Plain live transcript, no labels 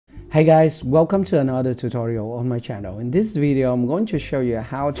Hey guys, welcome to another tutorial on my channel. In this video, I'm going to show you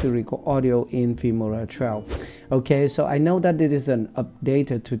how to record audio in Filmora 12. Okay, so I know that this is an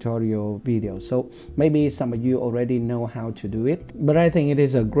updated tutorial video, so maybe some of you already know how to do it, but I think it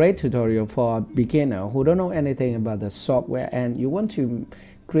is a great tutorial for a beginner who don't know anything about the software and you want to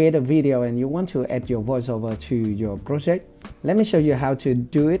create a video and you want to add your voiceover to your project. Let me show you how to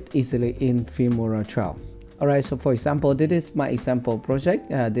do it easily in Filmora 12. Alright, so for example, this is my example project.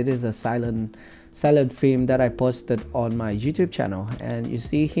 This is a silent film that I posted on my YouTube channel, and you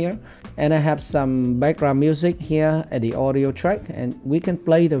see here, and I have some background music here at the audio track, and we can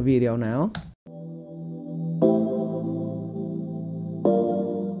play the video now.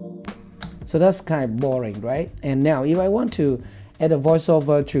 So that's kind of boring, right? And now if I want to add a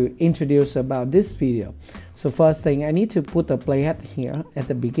voiceover to introduce about this video, so first thing, I need to put a playhead here at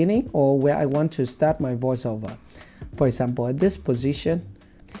the beginning or where I want to start my voiceover. For example, at this position.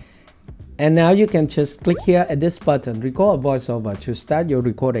 And now you can just click here at this button, record a voiceover, to start your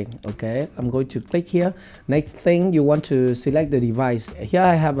recording. Okay, I'm going to click here. Next thing, you want to select the device. Here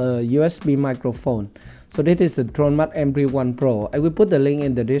I have a USB microphone. So this is a DroneMac MP1 Pro. I will put the link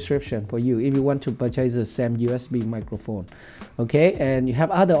in the description for you if you want to purchase the same USB microphone. Okay, and you have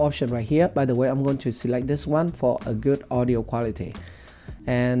other options right here. By the way, I'm going to select this one for a good audio quality.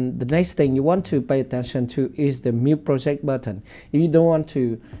 And the next thing you want to pay attention to is the mute project button. If you don't want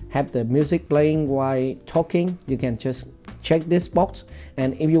to have the music playing while talking, you can just check this box,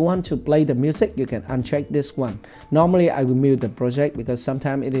 and if you want to play the music, you can uncheck this one. Normally I will mute the project because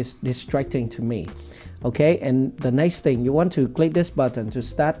sometimes it is distracting to me. Okay, and the next thing, you want to click this button to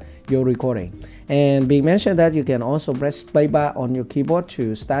start your recording, and be mentioned that you can also press play bar on your keyboard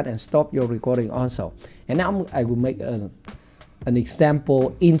to start and stop your recording also. And now I will make an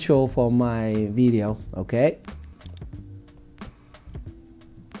example intro for my video. Okay,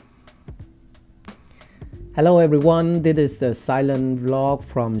 hello everyone, this is the silent vlog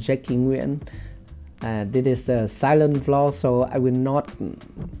from Jacky Nguyen. This is a silent vlog, so I will not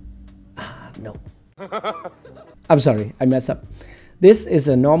no I'm sorry, I messed up. This is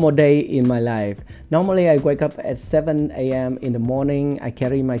a normal day in my life. Normally I wake up at 7 a.m. in the morning. I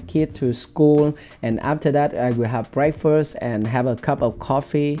carry my kid to school, and after that I will have breakfast and have a cup of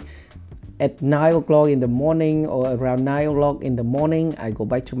coffee. At 9 o'clock in the morning, or around 9 o'clock in the morning, I go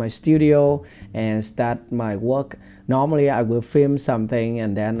back to my studio and start my work. Normally I will film something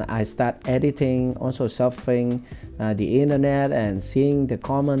and then I start editing, also surfing the internet and seeing the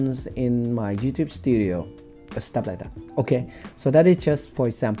comments in my YouTube studio, stuff like that. Okay, so that is just for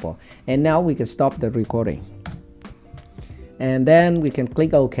example. And now we can stop the recording, and then we can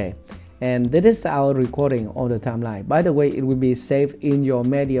click OK. And this is our recording on the timeline. By the way, it will be saved in your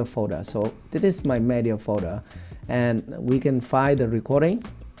media folder. So this is my media folder, and we can find the recording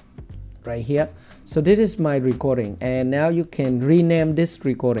right here. So this is my recording, and now you can rename this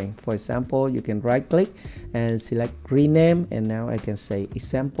recording. For example, you can right click and select rename, and now I can say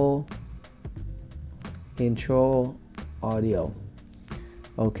example intro audio.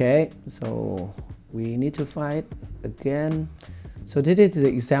 Okay, so we need to find again. So this is the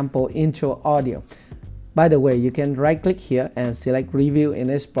example intro audio. By the way, you can right click here and select review in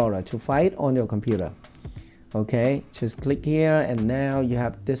Explorer to find it on your computer. Okay, just click here, and now you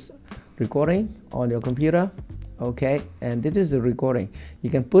have this recording on your computer. Okay, and this is the recording. You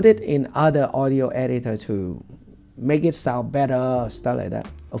can put it in other audio editor to make it sound better, stuff like that.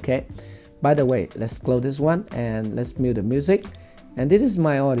 Okay, by the way, let's close this one and let's mute the music. And this is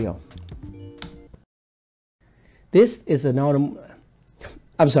my audio. This is a normal,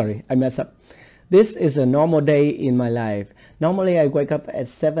 I'm sorry, I messed up. This is a normal day in my life. Normally I wake up at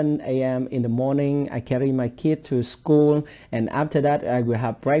 7 a.m. in the morning. I carry my kid to school, and after that I will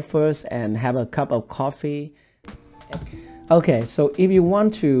have breakfast and have a cup of coffee. Okay, so if you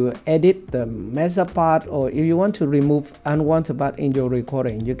want to edit the mess up part, or if you want to remove unwanted part in your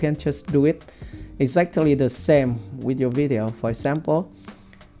recording, you can just do it exactly the same with your video. For example,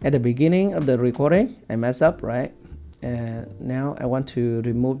 at the beginning of the recording, I mess up, right? And now I want to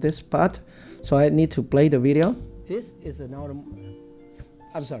remove this part, so I need to play the video. This is a normal,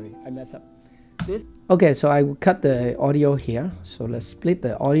 I'm sorry, I messed up. This, okay, so I will cut the audio here. So let's split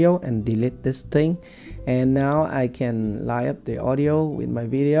the audio and delete this thing, and now I can line up the audio with my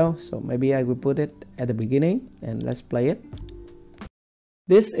video. So maybe I will put it at the beginning, and let's play it.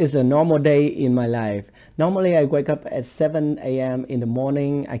 This is a normal day in my life. Normally I wake up at 7 a.m. in the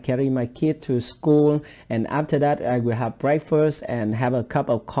morning. I carry my kid to school, and after that I will have breakfast and have a cup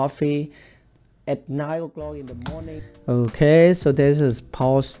of coffee. At 9 o'clock in the morning. Okay, so there's a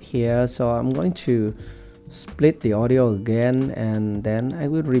pause here, so I'm going to split the audio again, and then I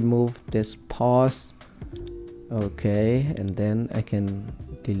will remove this pause. Okay, and then I can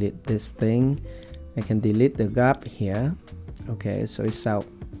delete this thing. I can delete the gap here. Okay, so it sounds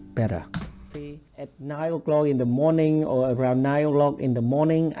better. At 9 o'clock in the morning, or around 9 o'clock in the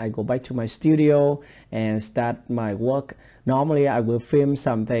morning, I go back to my studio and start my work. Normally I will film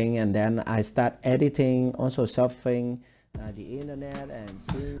something and then I start editing, also surfing the internet and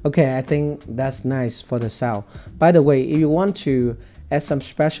see. Okay, I think that's nice for the sound. By the way, if you want to add some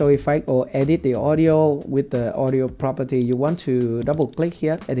special effect or edit the audio with the audio property, you want to double click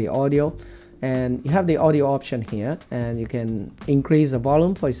here at the audio, and you have the audio option here, and you can increase the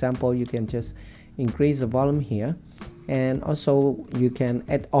volume. For example, you can just increase the volume here, and also you can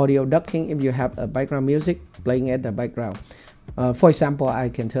add audio ducking if you have a background music playing at the background. For example, I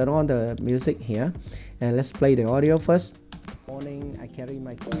can turn on the music here, and let's play the audio first. Morning, I carry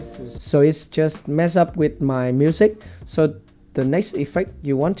my kid to... So it's just mess up with my music. So the next effect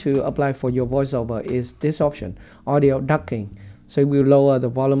you want to apply for your voiceover is this option, audio ducking. So it will lower the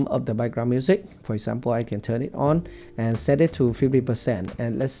volume of the background music. For example, I can turn it on and set it to 50%,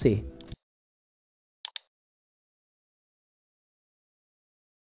 and let's see.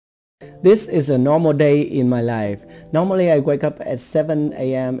 This is a normal day in my life. Normally I wake up at 7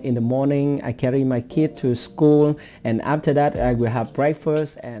 a.m. in the morning. I carry my kid to school, and after that I will have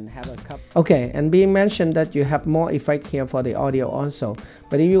breakfast and have a cup. Okay, and being mentioned that you have more effect here for the audio also.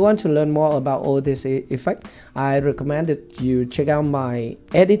 But if you want to learn more about all this effect, I recommend that you check out my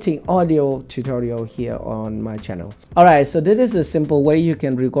editing audio tutorial here on my channel. Alright, so this is a simple way you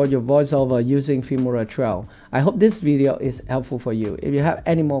can record your voiceover using Filmora 12. I hope this video is helpful for you. If you have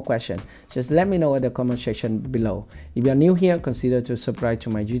any more questions, just let me know in the comment section below. If you are new here, consider to subscribe to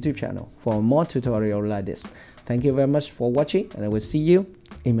my YouTube channel for more tutorials like this. Thank you very much for watching, and I will see you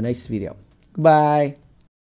in my next video. Goodbye.